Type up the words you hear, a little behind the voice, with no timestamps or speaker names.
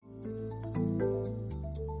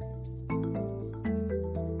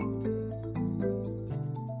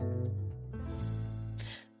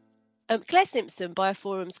Clare Simpson,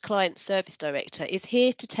 BioPhorum's Client Service Director, is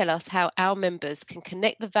here to tell us how our members can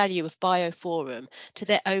connect the value of BioPhorum to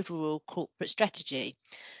their overall corporate strategy.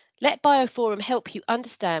 Let BioPhorum help you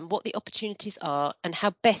understand what the opportunities are and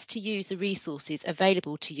how best to use the resources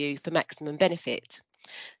available to you for maximum benefit.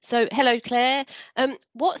 So, hello Claire.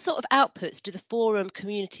 What sort of outputs do the forum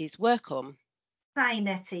communities work on? Hi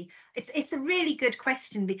Nettie. It's a really good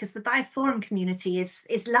question because the BioPhorum community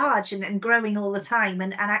is large and growing all the time,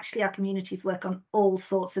 and actually our communities work on all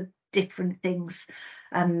sorts of different things.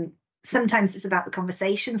 Sometimes it's about the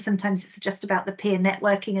conversation, sometimes it's just about the peer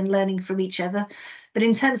networking and learning from each other. But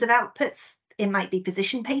in terms of outputs, it might be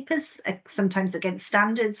position papers, sometimes against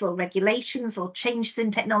standards or regulations or changes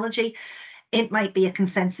in technology. It might be a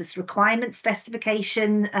consensus requirement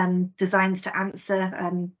specification designed to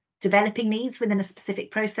answer developing needs within a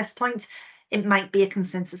specific process point. It might be a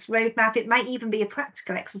consensus roadmap. It might even be a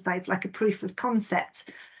practical exercise like a proof of concept.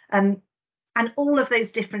 And all of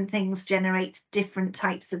those different things generate different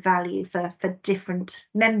types of value for different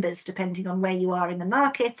members, depending on where you are in the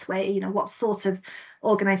market, where, what sort of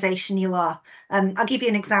organisation you are. I'll give you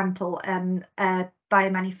an example. A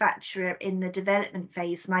biomanufacturer in the development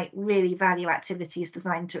phase might really value activities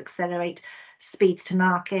designed to accelerate speeds to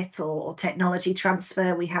market or technology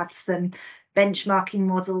transfer. We have some benchmarking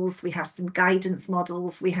models, we have some guidance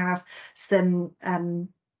models, we have some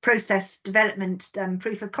process development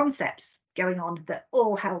proof of concepts going on that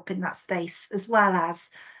all help in that space, as well as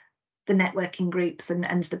the networking groups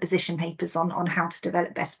and the position papers on how to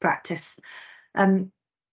develop best practice.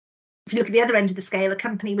 If you look at the other end of the scale, a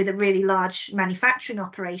company with a really large manufacturing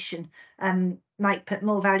operation might put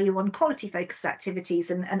more value on quality-focused activities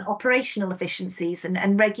and operational efficiencies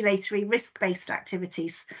and regulatory risk-based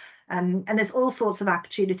activities. And there's all sorts of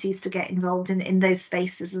opportunities to get involved in those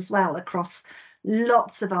spaces as well across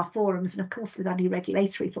lots of our forums, and of course with our new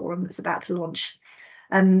regulatory forum that's about to launch.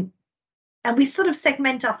 And we sort of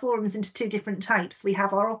segment our forums into two different types. We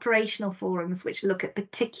have our operational forums, which look at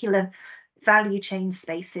particular value chain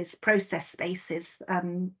spaces, process spaces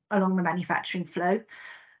along the manufacturing flow.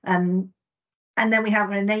 And then we have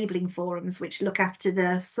our enabling forums, which look after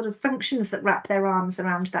the sort of functions that wrap their arms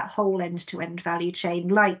around that whole end-to-end value chain,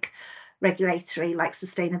 like regulatory, like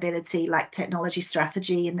sustainability, like technology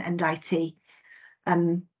strategy and IT.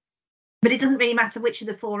 But it doesn't really matter which of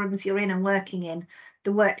the forums you're in and working in.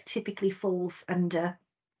 The work typically falls under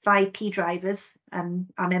 5 key drivers.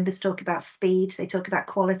 Our members talk about speed, they talk about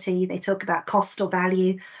quality, they talk about cost or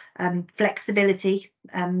value, flexibility,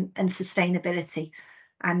 and sustainability.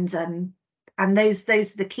 And those are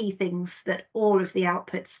the key things that all of the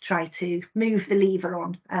outputs try to move the lever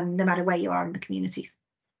on, no matter where you are in the communities.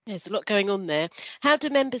 There's a lot going on there. How do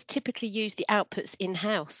members typically use the outputs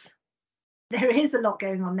in-house? There is a lot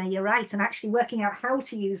going on there, you're right. And actually working out how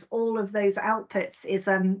to use all of those outputs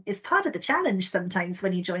is part of the challenge sometimes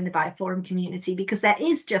when you join the BioPhorum community, because there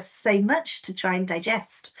is just so much to try and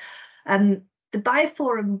digest. The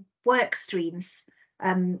BioPhorum work streams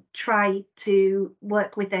try to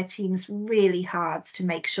work with their teams really hard to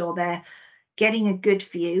make sure they're getting a good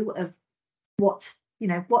view of what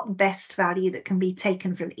the best value that can be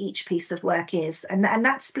taken from each piece of work is. And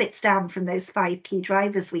that splits down from those 5 key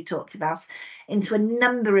drivers we talked about into a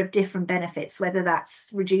number of different benefits, whether that's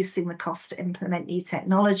reducing the cost to implement new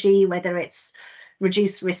technology, whether it's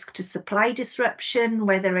reduced risk to supply disruption,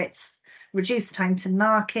 whether it's reduced time to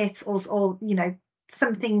market, or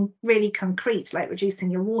something really concrete like reducing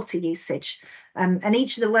your water usage. And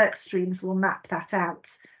each of the work streams will map that out.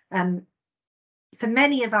 For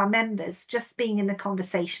many of our members, just being in the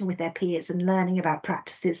conversation with their peers and learning about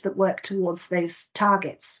practices that work towards those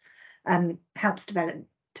targets helps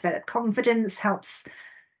develop confidence, helps,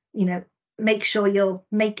 make sure you're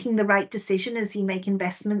making the right decision as you make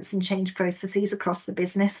investments and change processes across the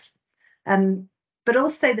business. But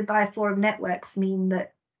also the BioPhorum networks mean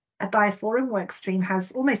that a BioPhorum work stream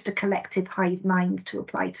has almost a collective hive mind to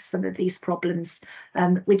apply to some of these problems,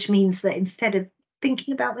 which means that instead of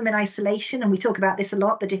thinking about them in isolation, and we talk about this a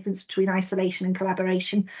lot, the difference between isolation and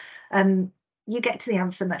collaboration, you get to the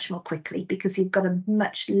answer much more quickly because you've got a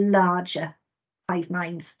much larger hive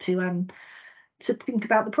mind to think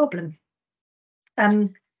about the problem.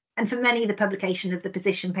 And for many, the publication of the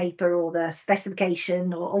position paper or the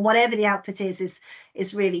specification or whatever the output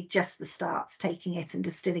is really just the start, taking it and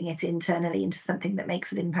distilling it internally into something that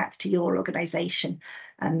makes an impact to your organisation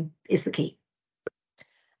is the key.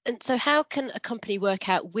 And so how can a company work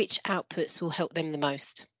out which outputs will help them the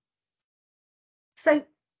most? So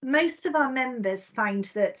most of our members find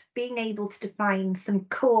that being able to define some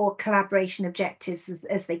core collaboration objectives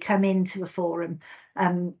as they come into a forum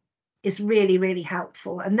is really, really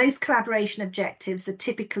helpful. And those collaboration objectives are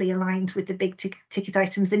typically aligned with the big ticket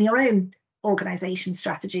items in your own organisation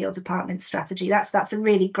strategy or department strategy. That's a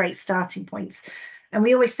really great starting point. And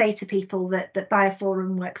we always say to people that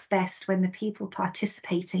BioPhorum works best when the people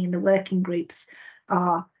participating in the working groups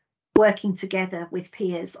are working together with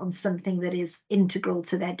peers on something that is integral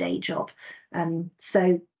to their day job.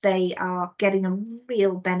 So they are getting a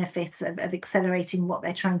real benefit of accelerating what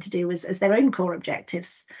they're trying to do as their own core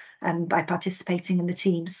objectives by participating in the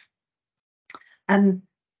teams.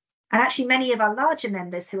 And actually, many of our larger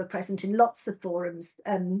members who are present in lots of forums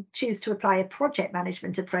choose to apply a project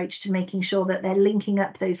management approach to making sure that they're linking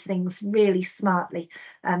up those things really smartly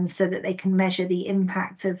so that they can measure the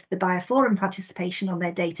impact of the BioPhorum participation on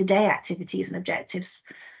their day-to-day activities and objectives.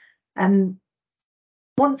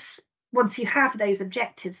 Once you have those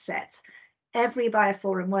objectives set, every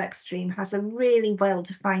BioPhorum workstream has a really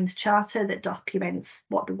well-defined charter that documents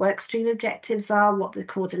what the workstream objectives are, what the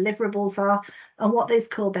core deliverables are, and what those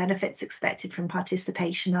core benefits expected from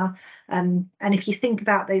participation are. And if you think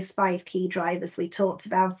about those 5 key drivers we talked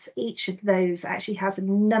about, each of those actually has a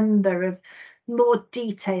number of more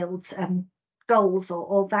detailed goals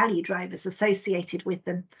or value drivers associated with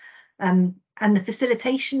them. And the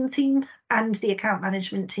facilitation team and the account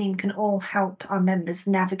management team can all help our members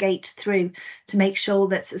navigate through to make sure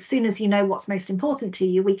that as soon as you know what's most important to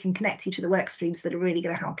you, we can connect you to the work streams that are really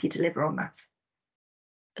going to help you deliver on that.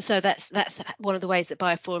 So that's one of the ways that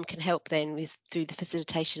BioPhorum can help then is through the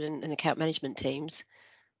facilitation and account management teams.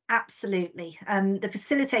 Absolutely. The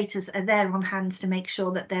facilitators are there on hand to make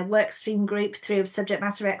sure that their workstream group, through subject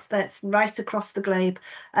matter experts right across the globe,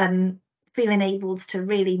 feel enabled to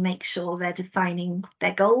really make sure they're defining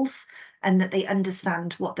their goals and that they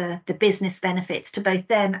understand what the business benefits to both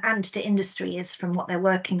them and to industry is from what they're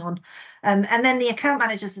working on. And then the account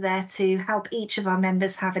managers are there to help each of our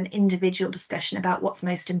members have an individual discussion about what's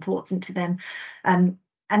most important to them. And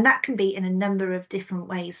that can be in a number of different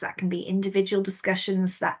ways. That can be individual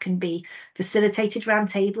discussions, that can be facilitated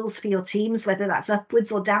roundtables for your teams, whether that's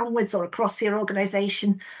upwards or downwards or across your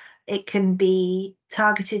organisation. It can be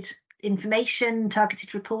targeted information,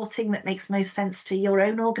 targeted reporting that makes most sense to your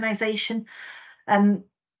own organisation.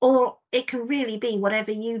 Or it can really be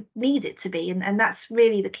whatever you need it to be. And that's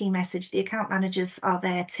really the key message. The account managers are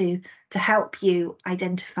there to help you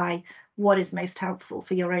identify what is most helpful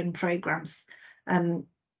for your own programmes. And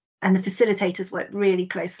the facilitators work really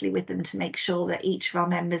closely with them to make sure that each of our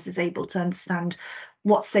members is able to understand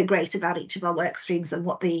what's so great about each of our work streams and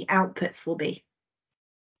what the outputs will be.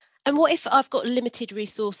 And what if I've got limited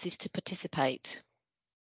resources to participate?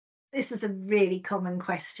 This is a really common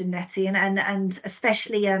question, Nettie, and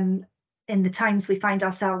especially in the times we find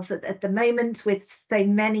ourselves at the moment, with so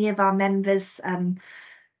many of our members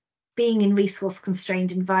being in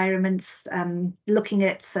resource-constrained environments, looking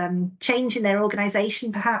at change in their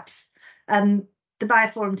organisation, perhaps. The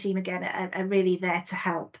BioPhorum team, again, are really there to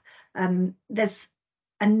help. There's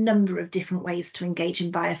a number of different ways to engage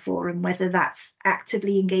in BioPhorum, whether that's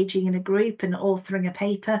actively engaging in a group and authoring a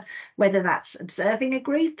paper, whether that's observing a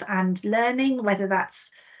group and learning, whether that's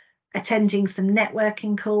attending some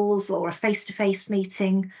networking calls or a face-to-face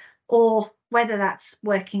meeting, or whether that's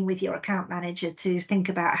working with your account manager to think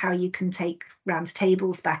about how you can take round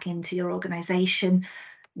tables back into your organisation,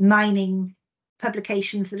 mining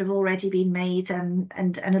publications that have already been made, and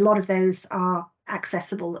a lot of those are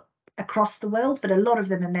accessible across the world, but a lot of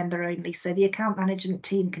them are member only. So the account management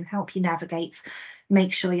team can help you navigate,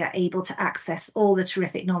 make sure you're able to access all the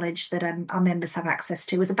terrific knowledge that our members have access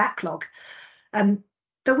to as a backlog.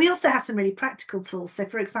 But we also have some really practical tools. So,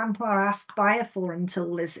 for example, our Ask BioPhorum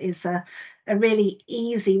tool is a really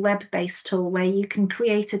easy web-based tool where you can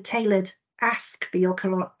create a tailored ask for your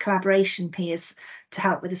collaboration peers to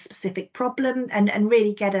help with a specific problem and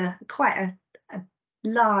really get quite a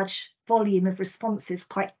large volume of responses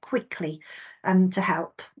quite quickly to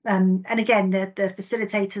help. And again, the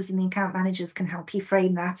facilitators and the account managers can help you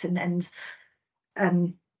frame that and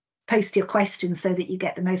post your questions so that you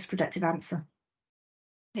get the most productive answer.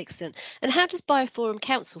 Excellent. And how does BioPhorum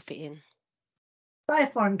Council fit in?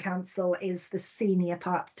 BioPhorum Council is the senior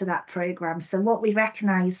part to that programme. So what we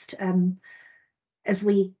recognised as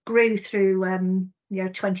we grew through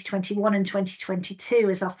 2021 and 2022,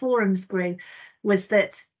 as our forums grew, was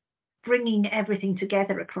that bringing everything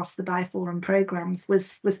together across the BioPhorum programmes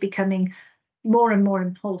was becoming more and more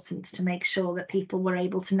important to make sure that people were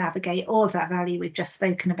able to navigate all of that value we've just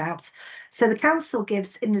spoken about. So the council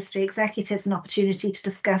gives industry executives an opportunity to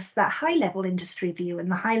discuss that high-level industry view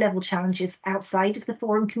and the high-level challenges outside of the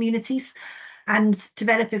forum communities and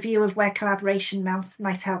develop a view of where collaboration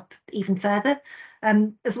might help even further.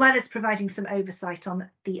 as well as providing some oversight on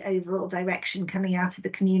the overall direction coming out of the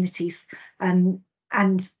communities. And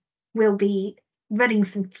we'll be running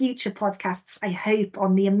some future podcasts, I hope,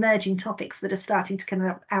 on the emerging topics that are starting to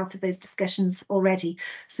come out of those discussions already.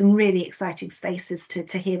 Some really exciting spaces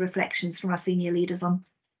to hear reflections from our senior leaders on.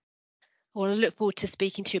 Well, I look forward to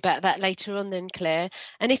speaking to you about that later on then, Claire.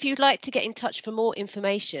 And if you'd like to get in touch for more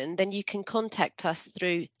information, then you can contact us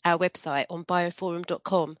through our website on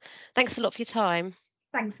biophorum.com. Thanks a lot for your time.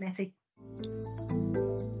 Thanks, Nettie.